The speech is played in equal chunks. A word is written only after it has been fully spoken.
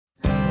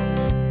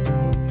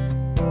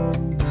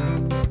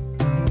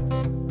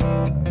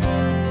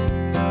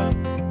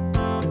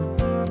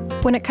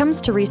When it comes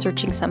to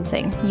researching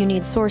something, you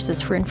need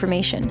sources for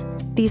information.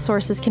 These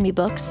sources can be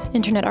books,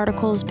 internet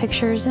articles,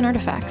 pictures, and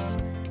artifacts.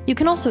 You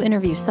can also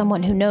interview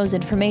someone who knows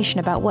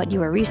information about what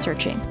you are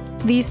researching.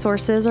 These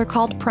sources are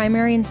called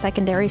primary and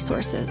secondary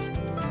sources.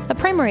 A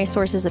primary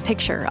source is a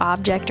picture,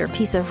 object, or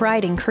piece of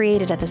writing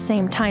created at the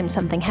same time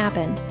something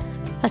happened.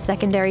 A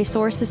secondary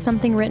source is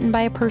something written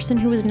by a person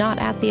who was not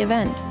at the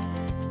event.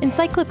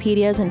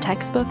 Encyclopedias and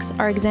textbooks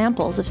are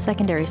examples of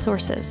secondary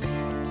sources.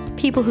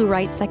 People who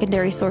write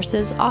secondary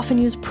sources often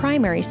use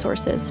primary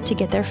sources to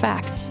get their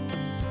facts.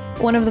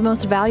 One of the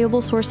most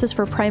valuable sources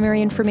for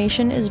primary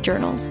information is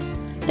journals.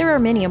 There are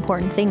many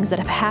important things that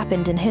have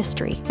happened in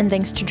history, and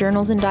thanks to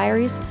journals and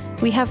diaries,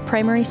 we have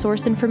primary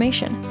source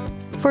information.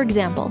 For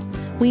example,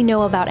 we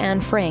know about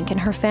Anne Frank and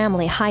her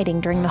family hiding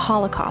during the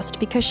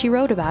Holocaust because she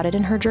wrote about it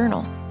in her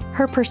journal.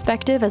 Her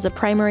perspective as a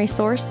primary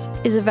source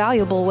is a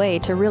valuable way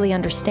to really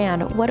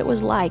understand what it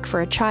was like for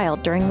a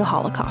child during the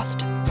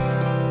Holocaust.